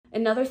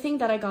Another thing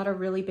that I got a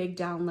really big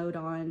download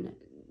on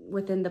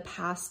within the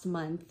past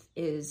month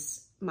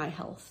is my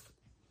health.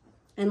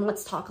 And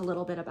let's talk a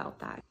little bit about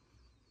that.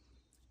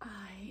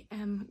 I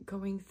am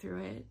going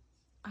through it.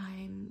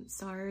 I'm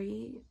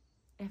sorry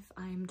if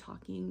I'm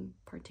talking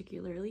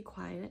particularly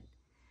quiet.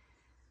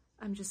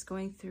 I'm just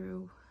going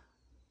through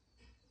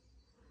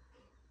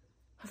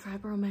a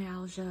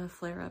fibromyalgia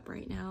flare-up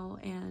right now,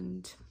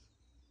 and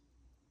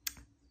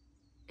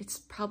it's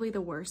probably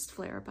the worst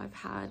flare-up I've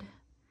had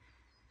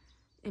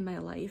in my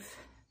life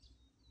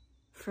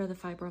for the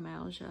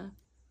fibromyalgia.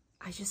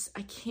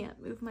 I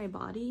can't move my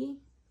body.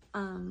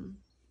 I'm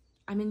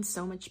in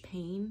so much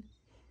pain,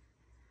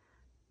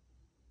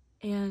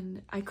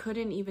 and I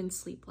couldn't even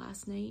sleep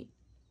last night.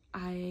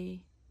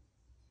 I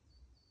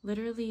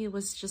literally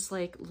was just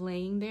like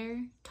laying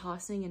there,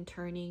 tossing and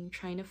turning,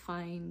 trying to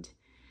find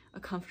a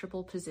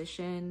comfortable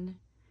position,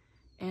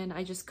 and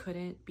I just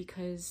couldn't,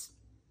 because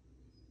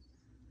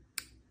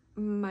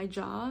my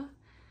jaw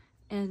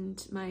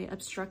and my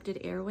obstructed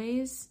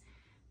airways,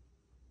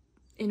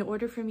 in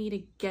order for me to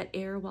get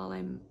air while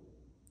I'm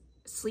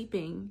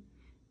sleeping,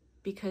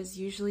 because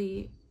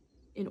usually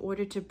in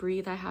order to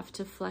breathe, I have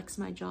to flex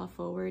my jaw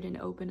forward and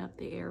open up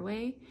the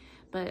airway.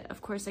 But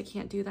of course I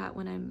can't do that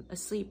when I'm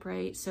asleep,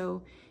 right?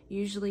 So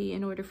usually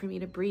in order for me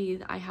to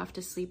breathe, I have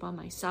to sleep on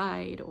my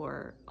side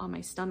or on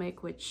my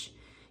stomach, which,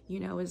 you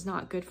know, is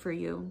not good for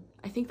you.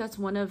 I think that's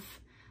one of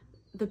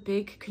the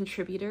big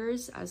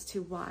contributors as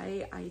to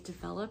why I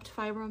developed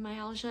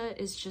fibromyalgia,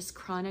 is just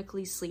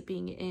chronically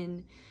sleeping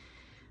in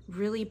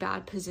really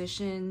bad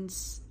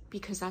positions,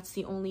 because that's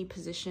the only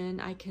position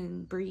I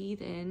can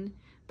breathe in.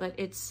 But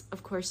it's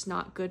of course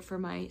not good for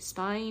my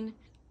spine.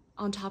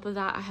 On top of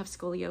that, I have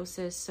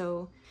scoliosis.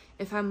 So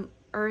if I'm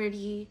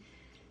already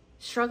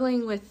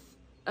struggling with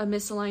a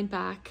misaligned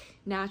back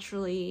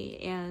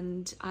naturally,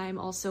 and I'm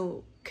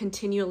also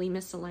continually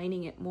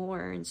misaligning it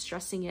more and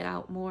stressing it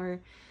out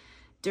more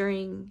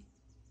during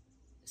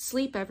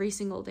sleep every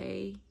single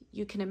day,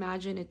 you can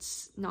imagine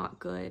it's not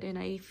good. And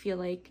I feel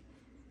like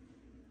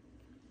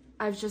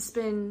I've just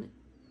been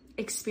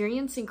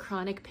experiencing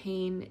chronic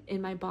pain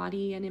in my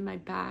body and in my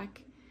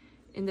back,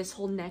 in this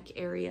whole neck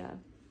area,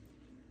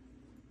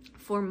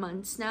 for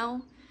months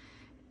now,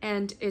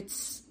 and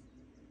it's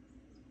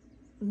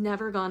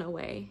never gone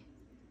away.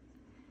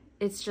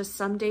 It's just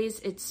some days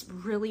it's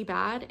really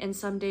bad and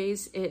some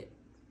days it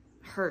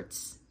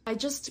hurts. I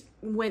just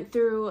went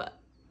through,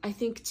 I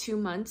think, 2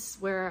 months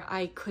where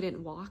I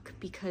couldn't walk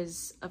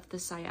because of the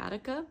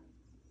sciatica.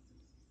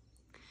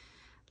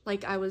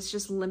 Like I was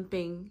just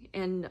limping,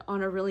 and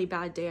on a really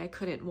bad day I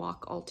couldn't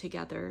walk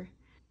altogether.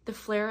 The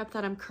flare-up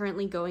that I'm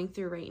currently going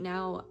through right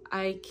now,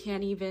 I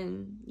can't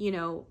even, you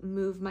know,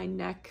 move my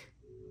neck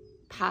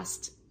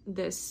past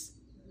this.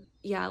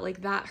 Yeah,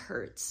 like that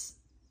hurts.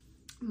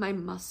 My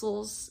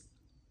muscles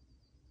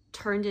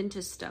turned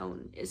into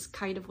stone is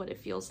kind of what it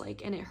feels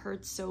like, and it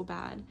hurts so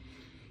bad.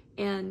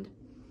 And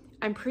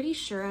I'm pretty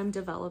sure I'm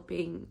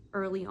developing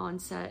early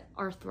onset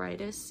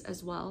arthritis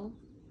as well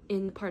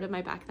in the part of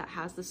my back that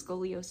has the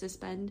scoliosis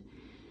bend,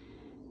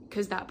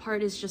 because that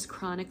part is just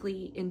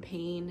chronically in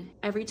pain.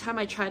 Every time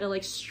I try to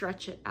like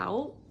stretch it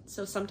out,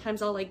 so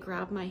sometimes I'll like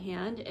grab my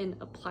hand and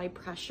apply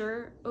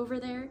pressure over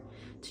there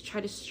to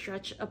try to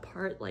stretch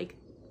apart like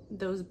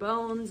those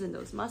bones and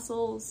those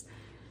muscles,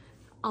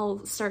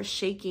 I'll start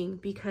shaking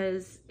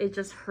because it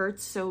just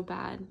hurts so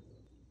bad.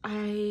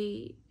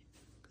 I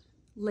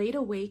laid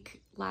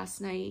awake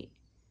last night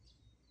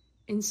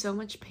in so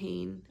much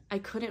pain. I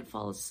couldn't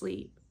fall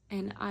asleep,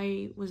 and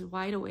I was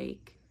wide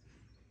awake,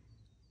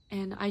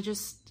 and I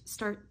just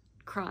start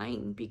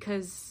crying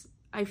because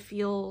I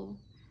feel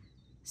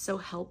so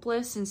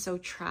helpless and so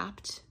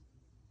trapped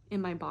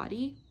in my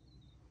body.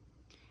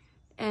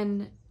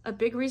 And a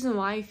big reason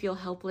why I feel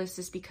helpless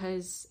is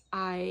because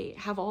I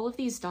have all of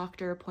these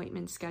doctor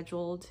appointments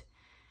scheduled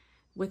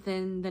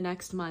within the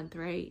next month,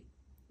 right?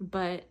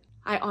 But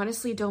I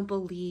honestly don't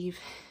believe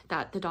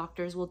that the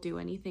doctors will do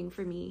anything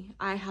for me.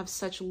 I have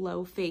such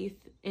low faith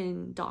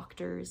in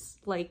doctors.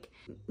 Like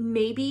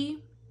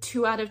maybe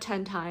 2 out of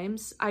 10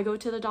 times I go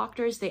to the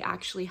doctors, they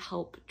actually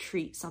help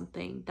treat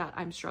something that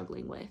I'm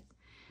struggling with.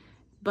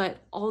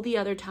 But all the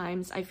other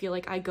times I feel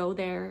like I go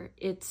there,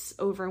 it's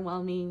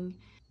overwhelming.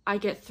 I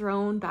get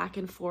thrown back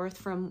and forth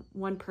from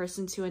one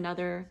person to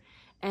another,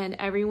 and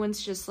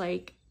everyone's just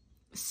like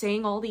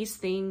saying all these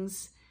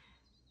things,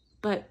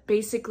 but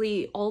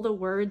basically all the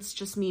words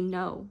just mean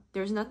no.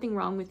 There's nothing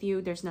wrong with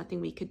you. There's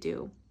nothing we could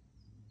do.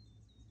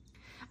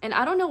 And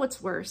I don't know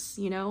what's worse,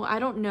 you know? I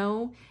don't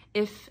know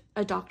if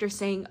a doctor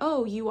saying,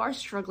 oh, you are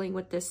struggling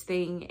with this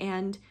thing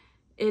and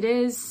it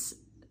is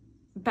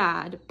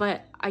bad,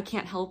 but I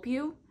can't help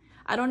you.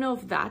 I don't know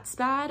if that's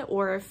bad,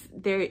 or if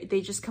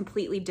they just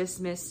completely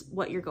dismiss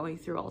what you're going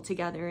through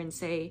altogether and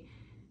say,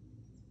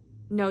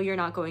 no, you're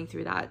not going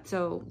through that,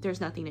 so there's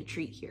nothing to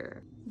treat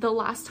here. The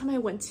last time I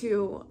went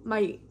to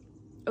my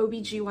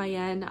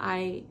OBGYN,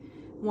 I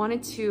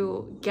wanted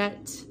to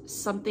get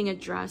something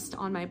addressed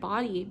on my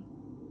body,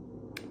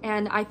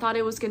 and I thought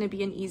it was going to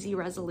be an easy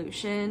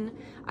resolution.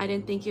 I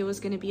didn't think it was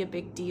going to be a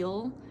big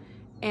deal,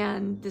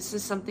 And this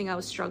is something I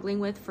was struggling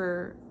with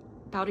for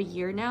about a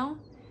year now.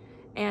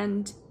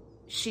 And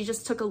she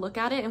just took a look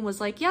at it and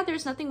was like, yeah,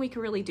 there's nothing we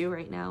can really do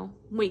right now.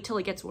 Wait till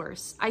it gets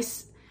worse.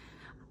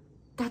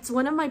 That's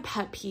one of my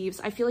pet peeves.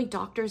 I feel like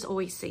doctors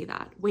always say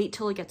that. Wait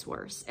till it gets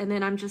worse. And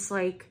then I'm just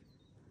like,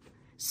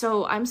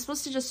 so I'm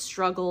supposed to just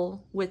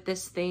struggle with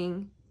this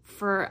thing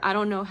for I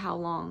don't know how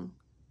long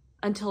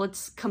until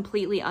it's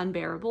completely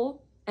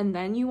unbearable. And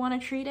then you want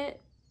to treat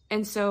it.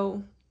 And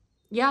so,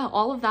 yeah,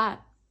 all of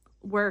that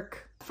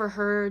work for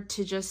her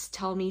to just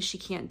tell me she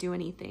can't do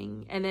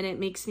anything. And then it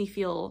makes me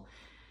feel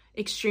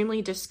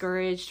extremely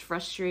discouraged,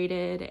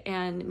 frustrated,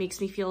 and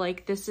makes me feel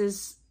like this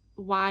is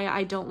why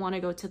I don't want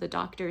to go to the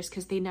doctors,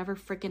 because they never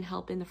freaking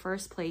help in the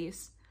first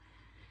place.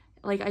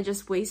 Like, I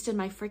just wasted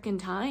my freaking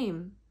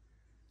time.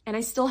 And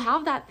I still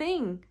have that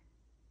thing.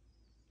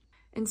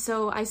 And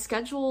so I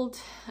scheduled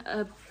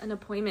an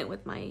appointment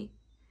with my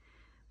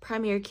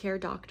primary care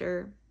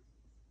doctor.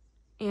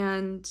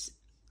 And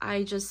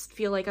I just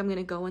feel like I'm going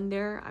to go in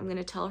there. I'm going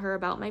to tell her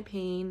about my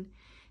pain.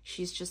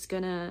 She's just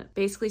going to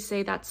basically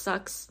say that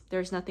sucks.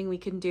 There's nothing we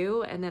can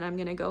do. And then I'm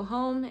going to go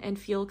home and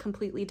feel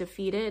completely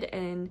defeated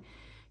and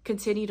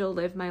continue to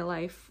live my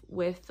life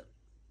with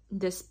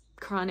this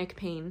chronic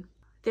pain.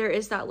 There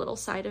is that little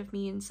side of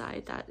me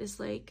inside that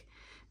is like,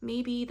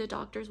 maybe the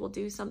doctors will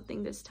do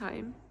something this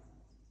time.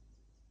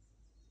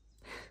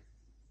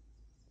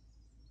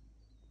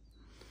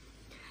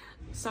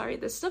 Sorry,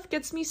 this stuff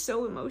gets me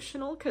so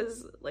emotional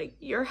because, like,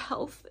 your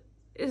health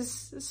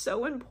is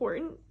so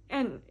important,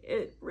 and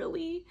it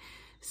really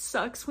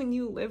sucks when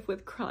you live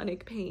with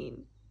chronic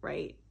pain,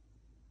 right?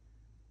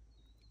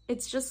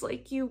 It's just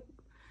like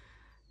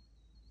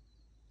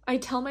I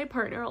tell my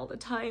partner all the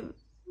time,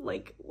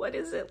 like, what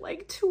is it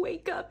like to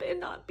wake up and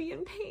not be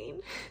in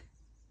pain?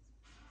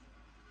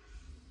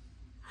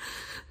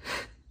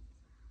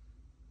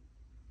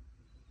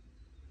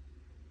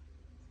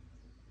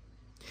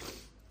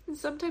 And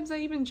sometimes I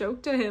even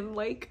joke to him,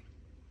 like,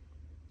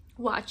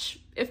 watch,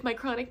 if my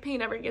chronic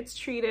pain ever gets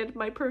treated,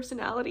 my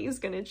personality is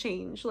gonna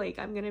change. Like,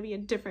 I'm gonna be a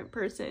different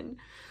person.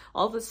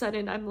 All of a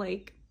sudden, I'm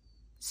like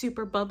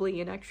super bubbly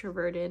and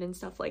extroverted and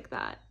stuff like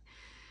that.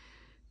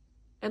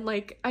 And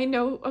like, I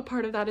know a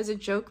part of that is a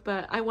joke,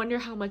 but I wonder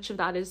how much of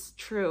that is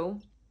true.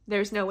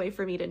 There's no way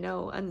for me to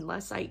know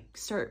unless I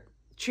start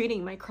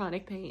treating my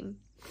chronic pain.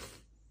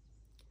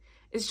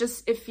 It's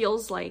just, it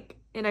feels like,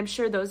 and I'm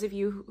sure those of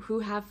you who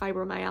have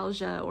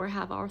fibromyalgia or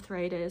have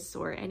arthritis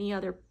or any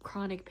other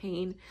chronic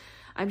pain,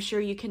 I'm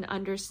sure you can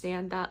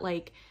understand that,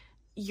 like,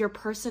 your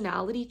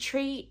personality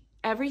trait,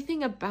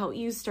 everything about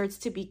you starts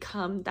to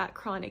become that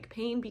chronic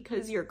pain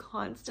because you're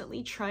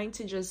constantly trying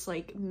to just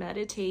like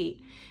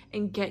meditate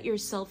and get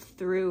yourself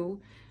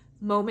through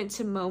moment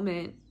to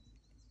moment,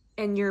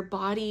 and your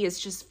body is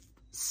just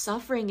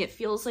suffering. It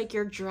feels like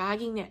you're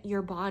dragging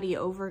your body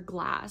over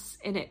glass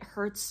and it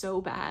hurts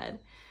so bad.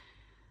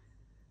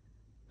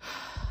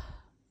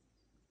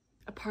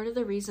 A part of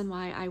the reason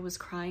why I was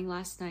crying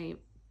last night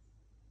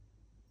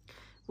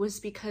was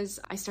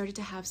because I started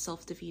to have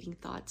self-defeating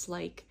thoughts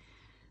like,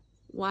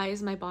 why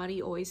is my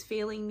body always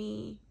failing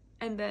me?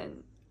 And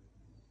then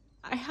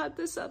I had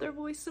this other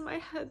voice in my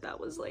head that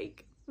was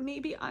like,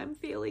 maybe I'm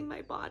failing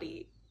my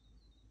body.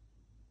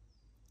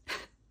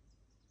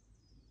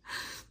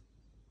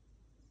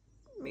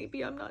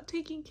 Maybe I'm not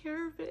taking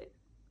care of it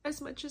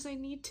as much as I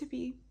need to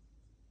be.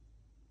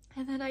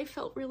 And then I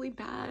felt really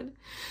bad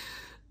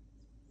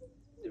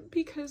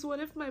because what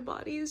if my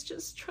body is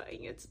just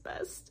trying its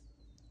best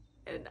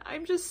and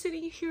I'm just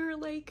sitting here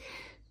like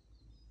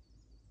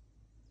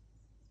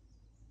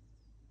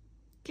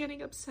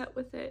getting upset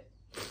with it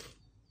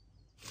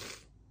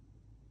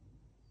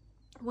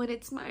when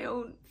it's my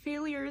own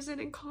failures and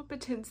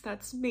incompetence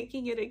that's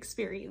making it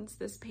experience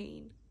this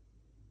pain.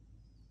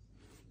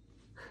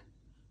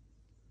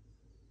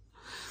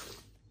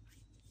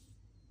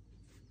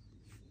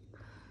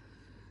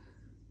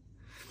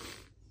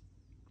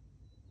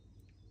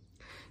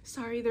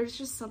 Sorry, there's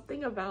just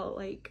something about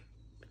like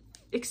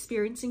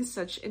experiencing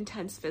such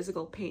intense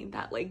physical pain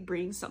that like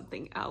brings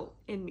something out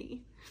in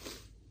me.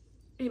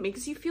 It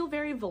makes you feel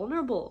very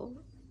vulnerable,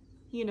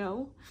 you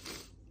know?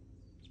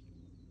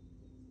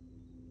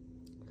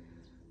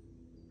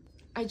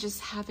 I just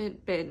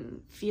haven't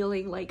been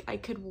feeling like I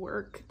could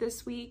work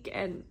this week,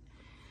 and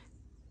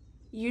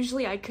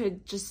usually I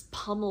could just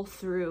pummel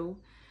through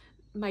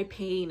my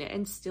pain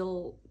and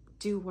still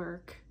do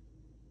work.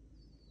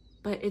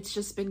 But it's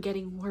just been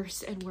getting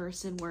worse and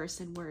worse and worse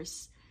and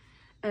worse.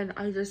 And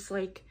I just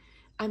like,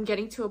 I'm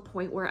getting to a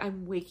point where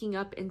I'm waking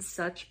up in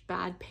such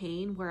bad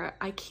pain where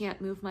I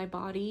can't move my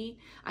body,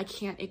 I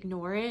can't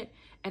ignore it,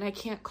 and I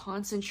can't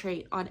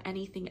concentrate on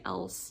anything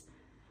else.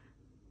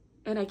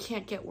 And I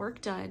can't get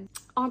work done.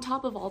 On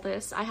top of all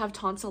this, I have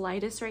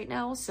tonsillitis right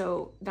now,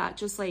 so that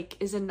just like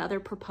is another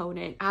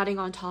proponent. Adding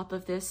on top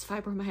of this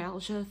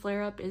fibromyalgia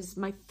flare-up is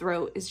my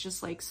throat is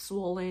just like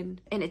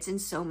swollen and it's in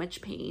so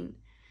much pain.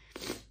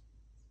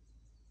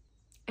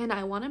 And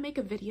I want to make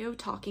a video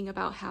talking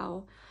about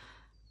how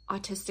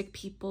autistic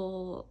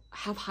people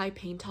have high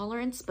pain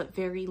tolerance, but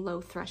very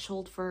low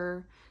threshold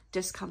for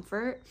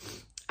discomfort.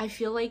 I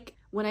feel like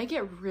when I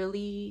get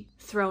really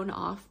thrown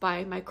off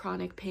by my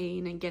chronic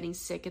pain and getting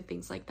sick and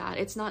things like that,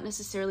 it's not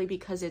necessarily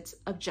because it's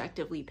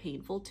objectively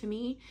painful to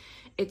me.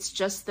 It's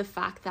just the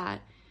fact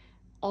that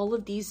all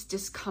of these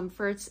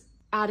discomforts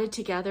added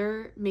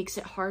together makes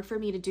it hard for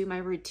me to do my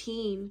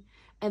routine.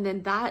 And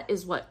then that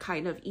is what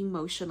kind of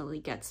emotionally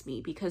gets me,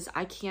 because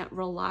I can't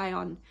rely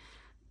on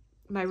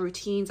my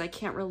routines. I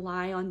can't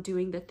rely on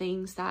doing the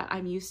things that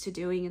I'm used to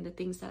doing and the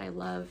things that I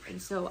love.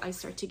 And so I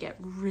start to get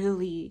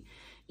really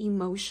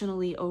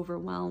emotionally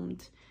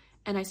overwhelmed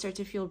and I start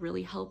to feel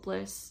really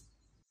helpless.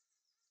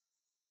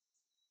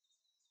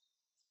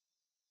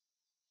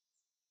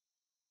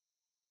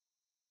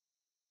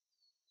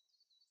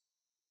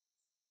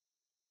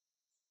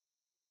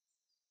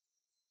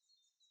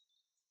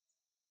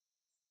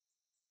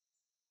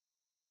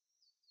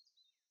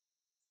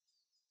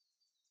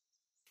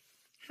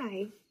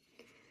 Hi.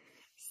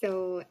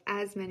 So,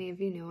 as many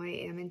of you know, I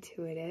am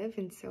intuitive,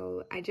 and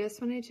so I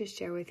just wanted to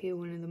share with you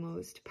one of the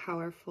most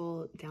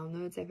powerful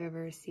downloads I've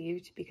ever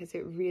received, because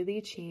it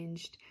really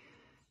changed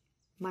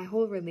my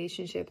whole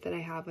relationship that I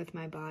have with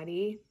my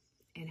body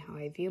and how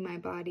I view my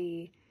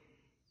body.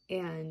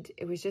 And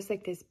it was just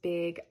like this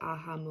big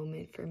aha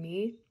moment for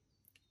me.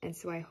 And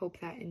so I hope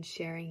that in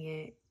sharing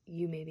it,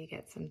 you maybe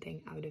get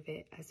something out of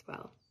it as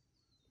well.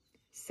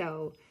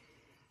 So,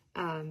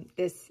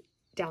 this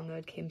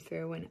download came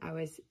through when I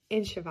was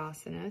in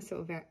Shavasana,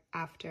 so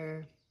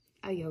after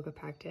a yoga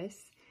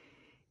practice,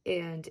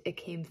 and it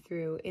came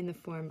through in the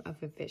form of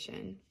a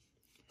vision.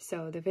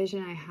 So the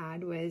vision I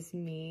had was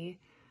me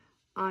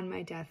on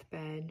my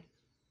deathbed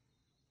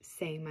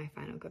saying my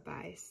final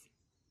goodbyes.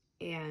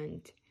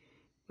 And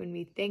when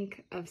we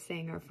think of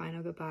saying our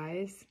final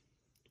goodbyes,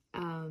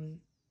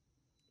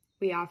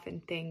 we often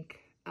think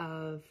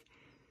of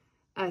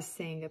us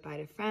saying goodbye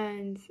to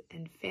friends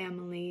and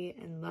family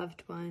and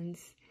loved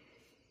ones.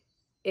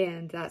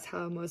 And that's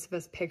how most of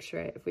us picture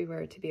it if we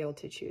were to be able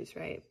to choose,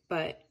 right?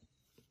 But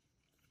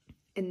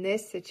in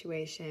this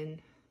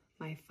situation,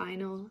 my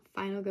final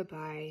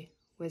goodbye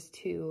was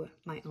to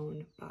my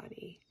own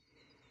body.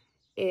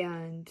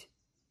 And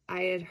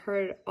I had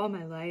heard all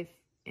my life,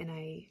 and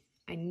I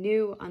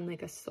knew on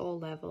like a soul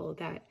level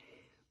that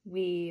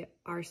we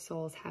are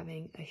souls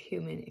having a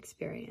human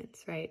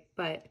experience, right?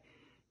 But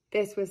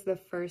this was the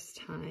first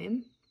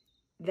time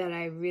that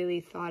I really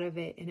thought of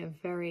it in a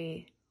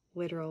very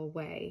literal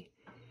way.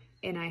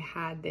 And I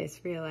had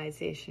this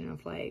realization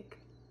of like,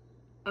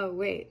 oh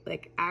wait,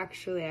 like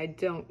actually I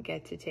don't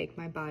get to take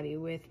my body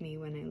with me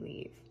when I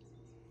leave.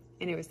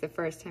 And it was the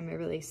first time I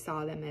really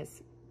saw them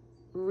as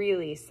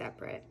really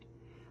separate,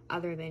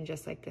 other than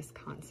just like this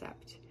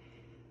concept.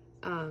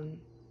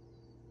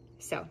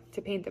 So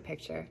to paint the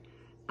picture,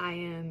 I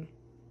am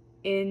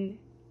in,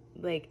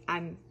 like,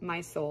 I'm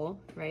my soul,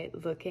 right?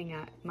 Looking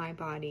at my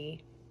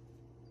body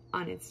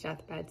on its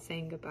deathbed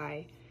saying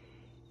goodbye.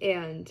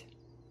 And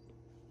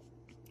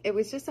it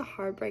was just a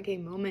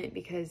heartbreaking moment,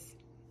 because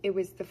it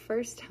was the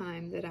first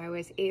time that I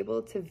was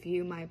able to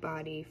view my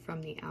body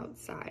from the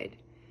outside.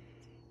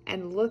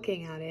 And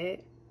looking at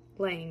it,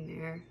 laying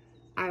there,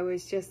 I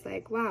was just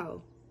like,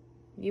 wow,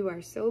 you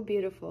are so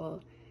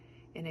beautiful,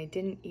 and I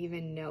didn't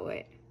even know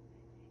it.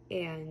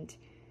 And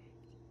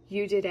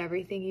you did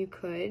everything you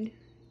could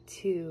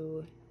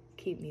to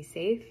keep me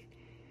safe,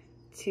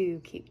 to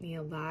keep me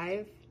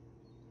alive,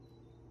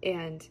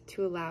 and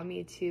to allow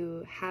me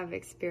to have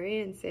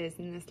experiences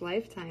in this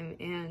lifetime.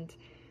 And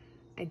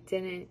I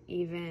didn't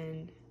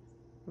even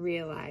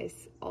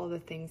realize all the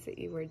things that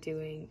you were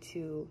doing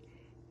to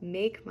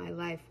make my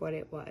life what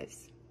it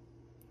was.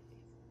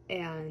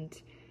 And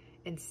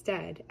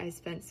instead, I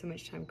spent so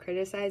much time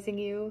criticizing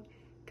you,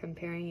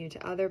 comparing you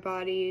to other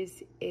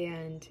bodies,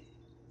 and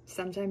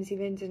sometimes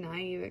even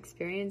denying you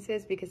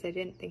experiences because I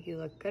didn't think you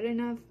looked good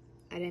enough.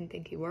 I didn't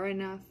think you were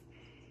enough.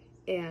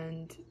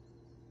 And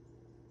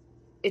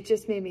it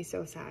just made me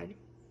so sad.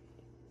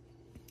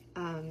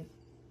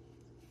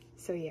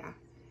 So yeah.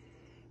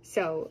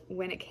 So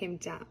when it came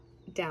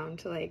down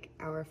to like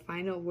our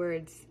final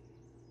words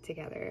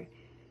together,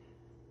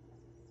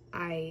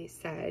 I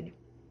said,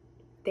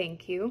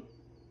 thank you,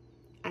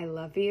 I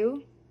love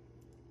you,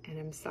 and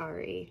I'm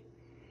sorry.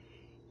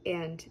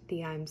 And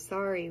the I'm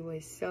sorry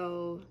was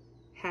so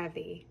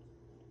heavy,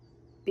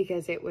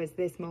 because it was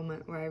this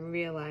moment where I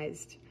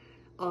realized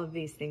all of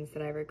these things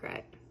that I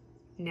regret.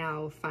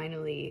 Now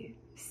finally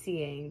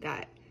seeing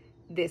that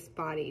this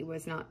body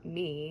was not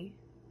me.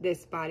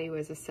 This body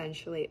was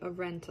essentially a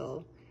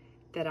rental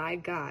that I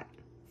got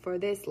for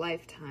this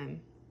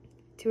lifetime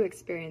to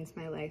experience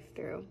my life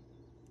through.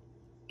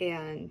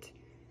 And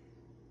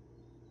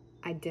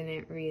I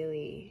didn't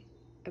really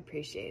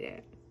appreciate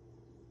it.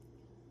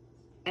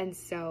 And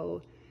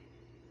so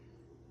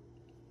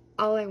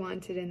all I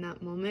wanted in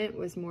that moment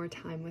was more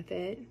time with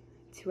it,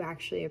 to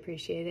actually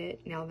appreciate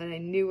it, now that I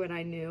knew what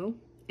I knew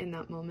in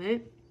that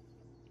moment.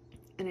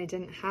 And I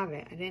didn't have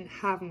it. I didn't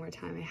have more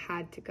time. I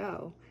had to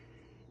go.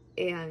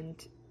 And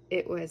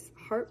it was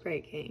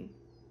heartbreaking.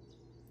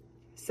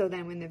 So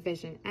then when the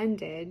vision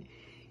ended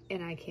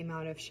and I came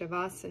out of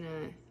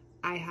Shavasana,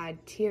 I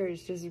had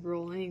tears just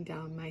rolling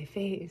down my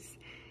face.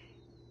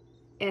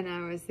 And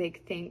I was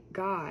like, thank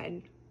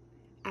God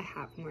I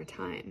have more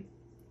time.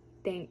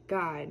 Thank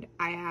God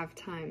I have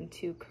time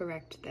to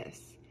correct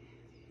this.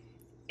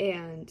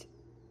 And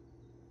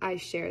I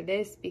share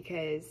this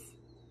because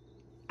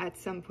at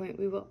some point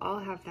we will all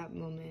have that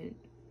moment.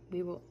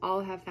 We will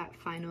all have that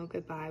final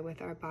goodbye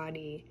with our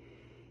body.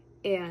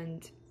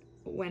 And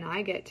when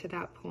I get to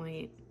that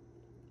point,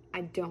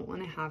 I don't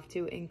want to have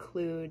to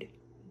include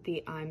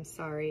the I'm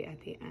sorry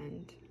at the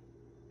end.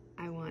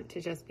 I want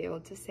to just be able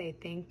to say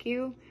thank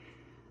you,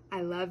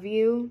 I love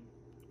you,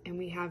 and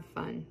we have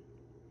fun.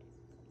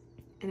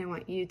 And I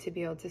want you to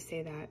be able to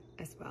say that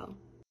as well.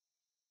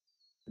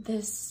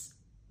 This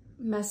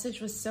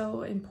message was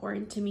so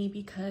important to me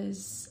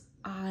because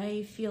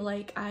I feel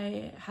like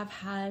I have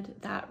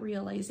had that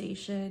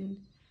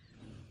realization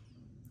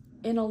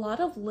in a lot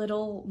of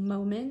little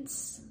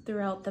moments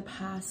throughout the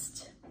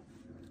past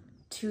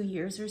 2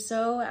 years or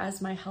so,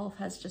 as my health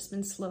has just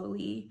been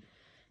slowly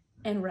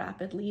and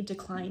rapidly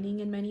declining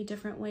in many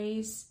different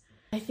ways.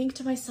 I think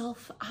to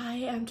myself, I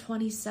am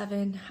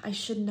 27. I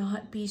should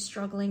not be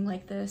struggling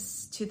like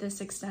this to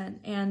this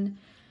extent. And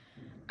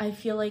I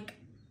feel like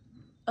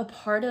a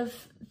part of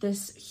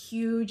this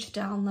huge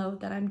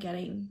download that I'm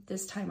getting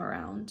this time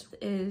around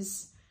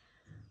is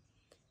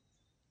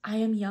I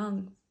am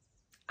young.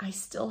 I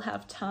still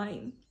have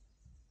time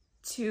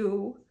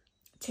to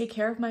take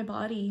care of my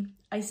body.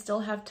 I still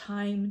have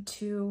time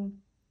to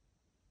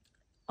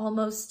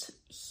almost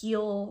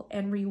heal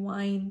and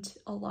rewind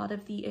a lot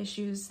of the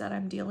issues that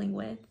I'm dealing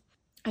with.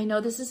 I know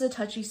this is a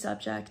touchy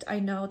subject. I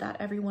know that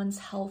everyone's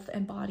health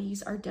and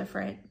bodies are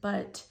different,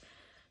 but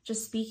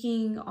just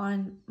speaking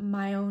on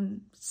my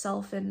own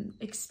self and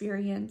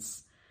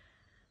experience,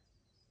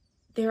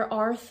 there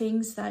are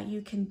things that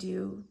you can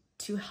do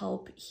to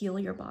help heal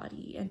your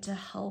body and to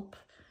help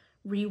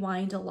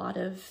rewind a lot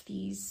of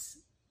these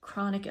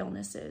chronic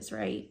illnesses,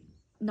 right?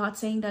 Not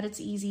saying that it's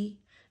easy,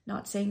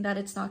 not saying that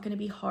it's not going to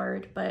be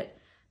hard, but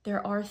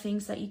there are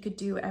things that you could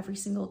do every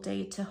single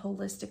day to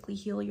holistically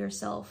heal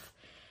yourself.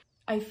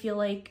 I feel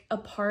like a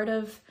part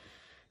of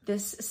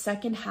this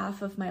second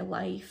half of my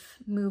life,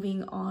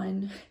 moving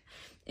on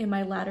in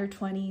my latter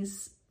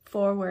 20s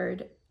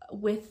forward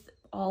with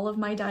all of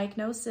my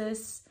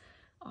diagnosis,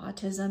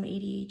 autism,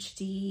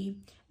 ADHD,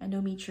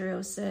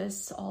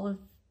 endometriosis, all of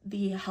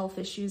the health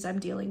issues I'm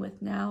dealing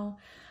with now,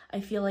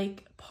 I feel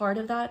like part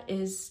of that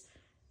is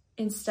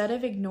instead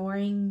of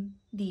ignoring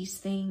these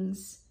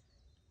things,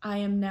 I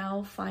am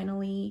now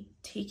finally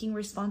taking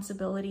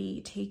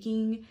responsibility,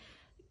 taking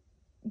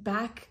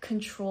back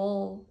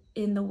control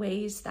in the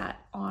ways that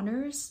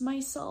honors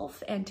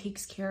myself and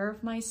takes care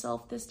of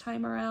myself this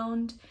time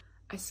around.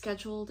 I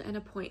scheduled an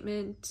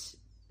appointment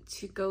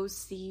to go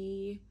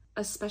see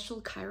a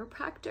special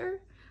chiropractor.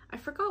 I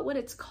forgot what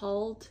it's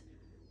called,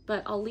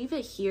 but I'll leave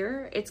it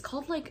here. It's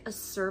called like a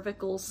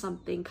cervical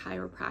something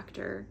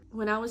chiropractor.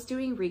 When I was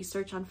doing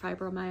research on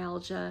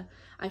fibromyalgia,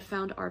 I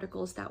found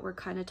articles that were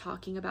kind of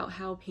talking about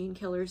how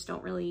painkillers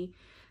don't really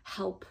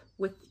help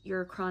with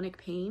your chronic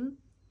pain.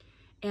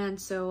 And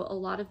so a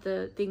lot of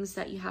the things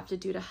that you have to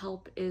do to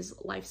help is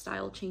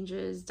lifestyle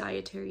changes,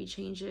 dietary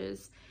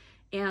changes,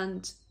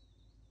 and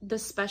the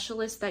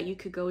specialists that you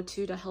could go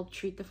to help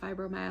treat the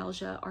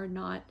fibromyalgia are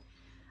not,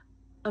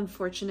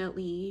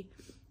 unfortunately,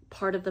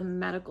 part of the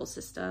medical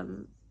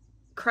system.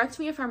 Correct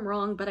me if I'm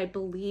wrong, but I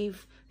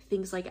believe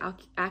things like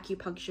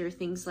acupuncture,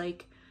 things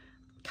like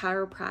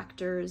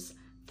chiropractors,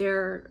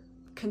 they're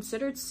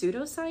considered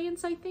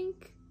pseudoscience, I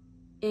think,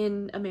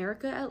 in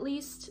America at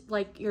least.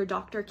 Like your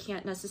doctor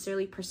can't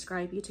necessarily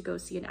prescribe you to go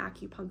see an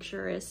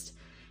acupuncturist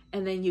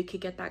and then you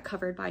could get that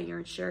covered by your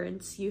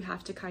insurance. You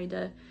have to kind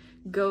of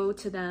go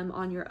to them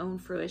on your own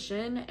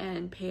fruition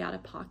and pay out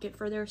of pocket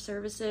for their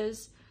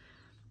services.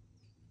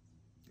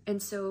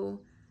 And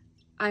so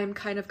I'm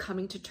kind of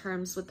coming to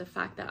terms with the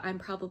fact that I'm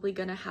probably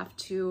going to have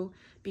to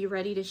be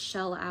ready to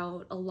shell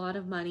out a lot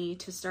of money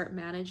to start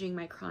managing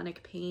my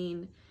chronic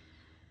pain,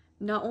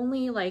 not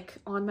only like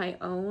on my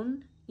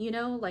own, you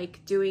know,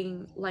 like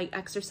doing like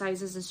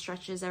exercises and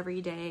stretches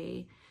every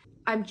day.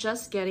 I'm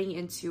just getting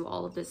into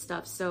all of this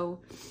stuff.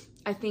 So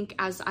I think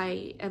as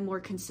I am more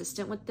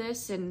consistent with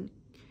this and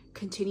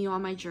continue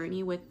on my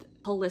journey with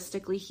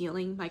holistically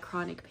healing my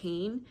chronic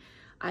pain,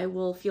 I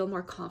will feel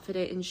more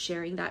confident in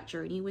sharing that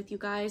journey with you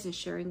guys and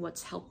sharing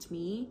what's helped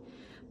me.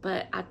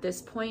 But at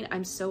this point,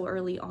 I'm so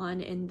early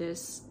on in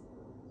this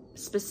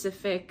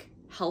specific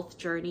health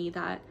journey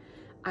that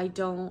I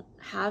don't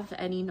have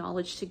any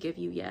knowledge to give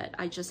you yet.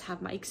 I just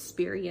have my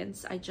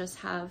experience. I just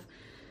have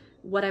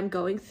what I'm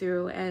going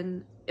through,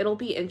 and it'll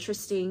be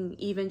interesting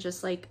even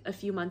just like a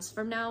few months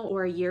from now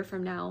or a year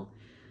from now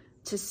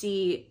to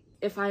see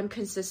if I'm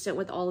consistent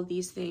with all of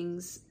these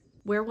things.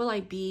 Where will I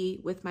be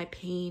with my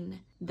pain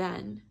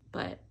then?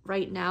 But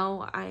right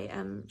now I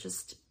am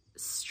just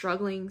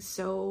struggling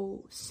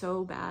so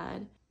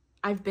bad.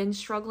 I've been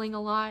struggling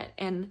a lot,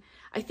 and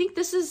I think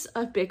this is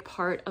a big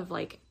part of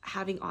like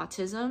having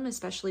autism,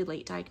 especially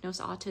late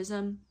diagnosed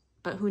autism,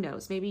 but who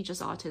knows, maybe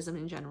just autism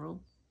in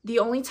general. The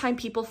only time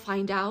people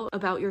find out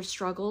about your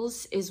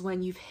struggles is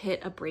when you've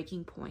hit a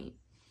breaking point.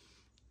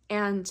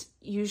 And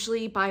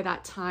usually by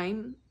that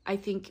time, I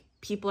think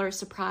people are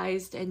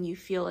surprised and you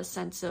feel a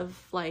sense of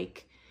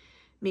like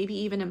maybe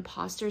even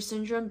imposter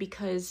syndrome,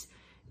 because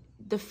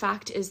the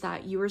fact is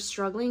that you were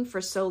struggling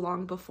for so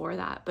long before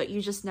that, but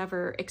you just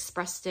never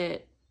expressed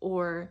it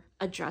or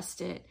addressed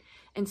it.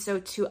 And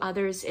so to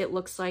others, it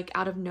looks like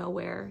out of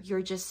nowhere,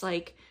 you're just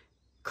like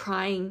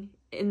crying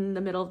in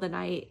the middle of the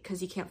night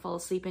because you can't fall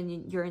asleep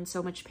and you're in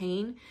so much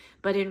pain.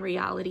 But in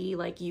reality,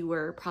 like you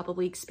were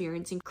probably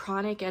experiencing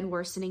chronic and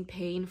worsening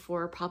pain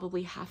for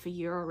probably half a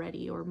year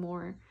already or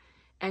more.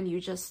 And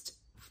you just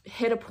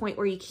hit a point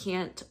where you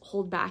can't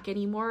hold back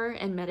anymore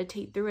and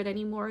meditate through it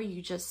anymore.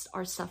 You just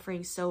are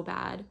suffering so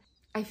bad.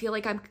 I feel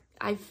like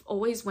I've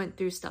always went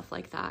through stuff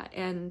like that,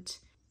 and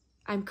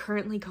I'm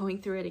currently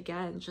going through it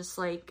again. Just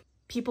like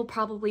people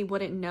probably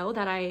wouldn't know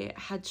that I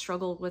had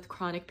struggled with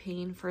chronic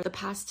pain for the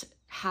past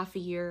half a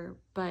year,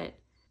 but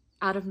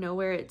out of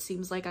nowhere, it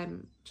seems like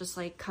I'm just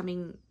like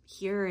coming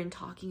here and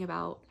talking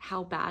about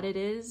how bad it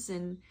is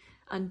and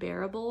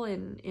unbearable.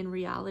 And in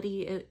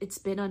reality, it's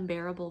been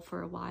unbearable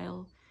for a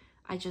while.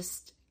 I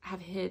just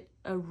have hit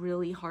a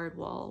really hard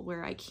wall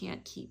where I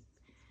can't keep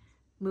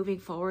moving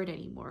forward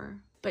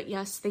anymore. But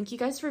yes, thank you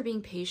guys for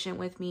being patient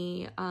with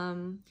me.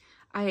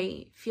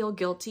 I feel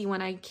guilty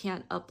when I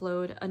can't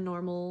upload a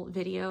normal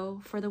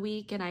video for the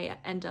week, and I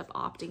end up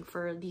opting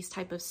for these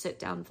type of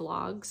sit-down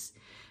vlogs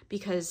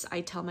because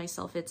I tell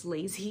myself it's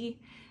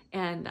lazy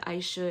and I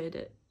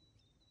should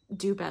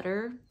do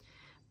better.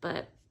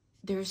 But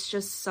there's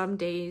just some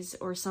days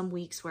or some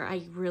weeks where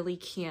I really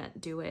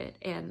can't do it,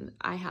 and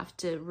I have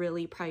to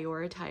really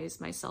prioritize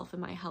myself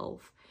and my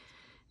health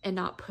and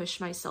not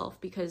push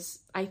myself, because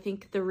I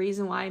think the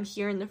reason why I'm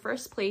here in the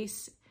first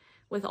place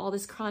with all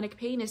this chronic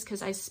pain is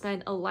because I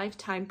spent a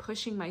lifetime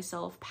pushing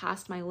myself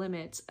past my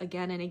limits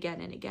again and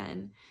again and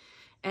again.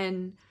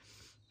 And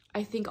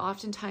I think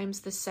oftentimes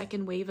the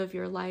second wave of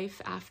your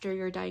life after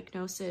your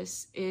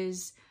diagnosis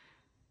is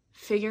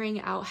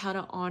figuring out how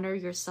to honor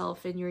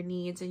yourself and your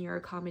needs and your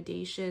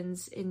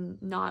accommodations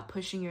and not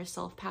pushing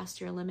yourself past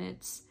your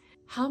limits.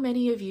 How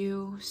many of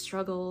you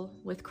struggle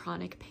with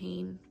chronic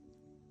pain,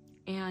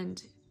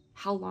 and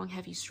how long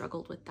have you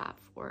struggled with that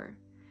for?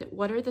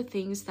 What are the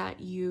things that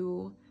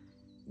you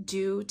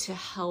do to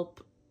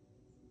help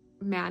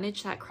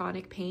manage that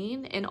chronic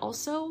pain? And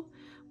also,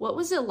 what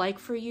was it like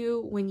for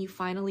you when you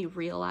finally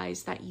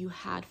realized that you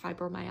had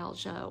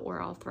fibromyalgia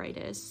or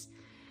arthritis?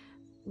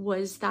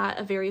 Was that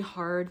a very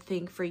hard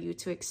thing for you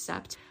to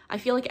accept? I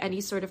feel like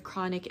any sort of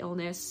chronic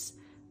illness,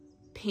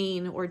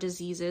 pain, or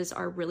diseases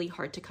are really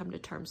hard to come to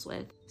terms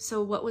with.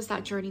 So what was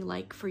that journey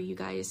like for you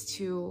guys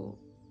to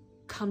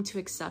come to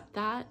accept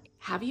that?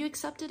 Have you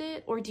accepted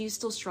it, or do you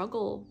still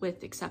struggle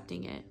with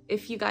accepting it?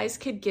 If you guys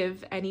could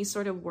give any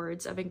sort of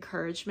words of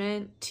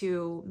encouragement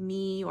to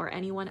me or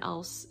anyone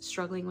else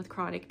struggling with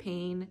chronic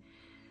pain,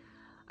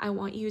 I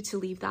want you to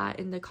leave that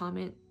in the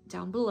comment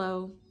down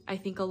below. I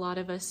think a lot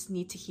of us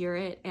need to hear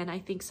it, and I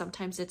think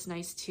sometimes it's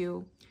nice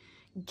to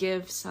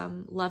give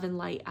some love and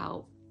light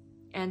out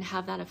and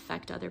have that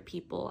affect other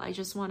people. I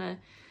just want to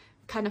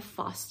kind of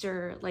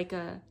foster like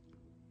a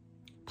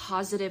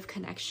positive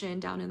connection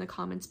down in the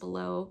comments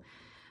below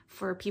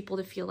for people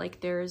to feel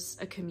like there's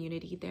a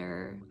community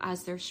there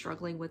as they're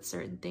struggling with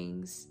certain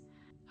things.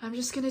 I'm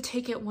just gonna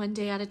take it one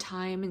day at a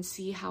time and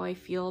see how I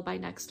feel by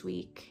next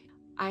week.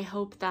 I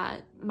hope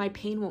that my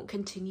pain won't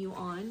continue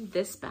on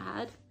this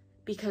bad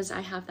because I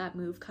have that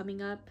move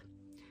coming up.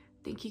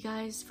 Thank you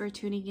guys for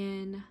tuning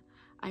in.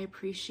 I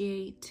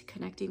appreciate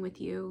connecting with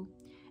you,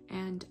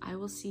 and I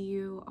will see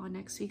you on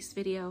next week's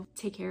video.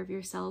 Take care of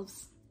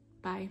yourselves.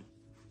 Bye.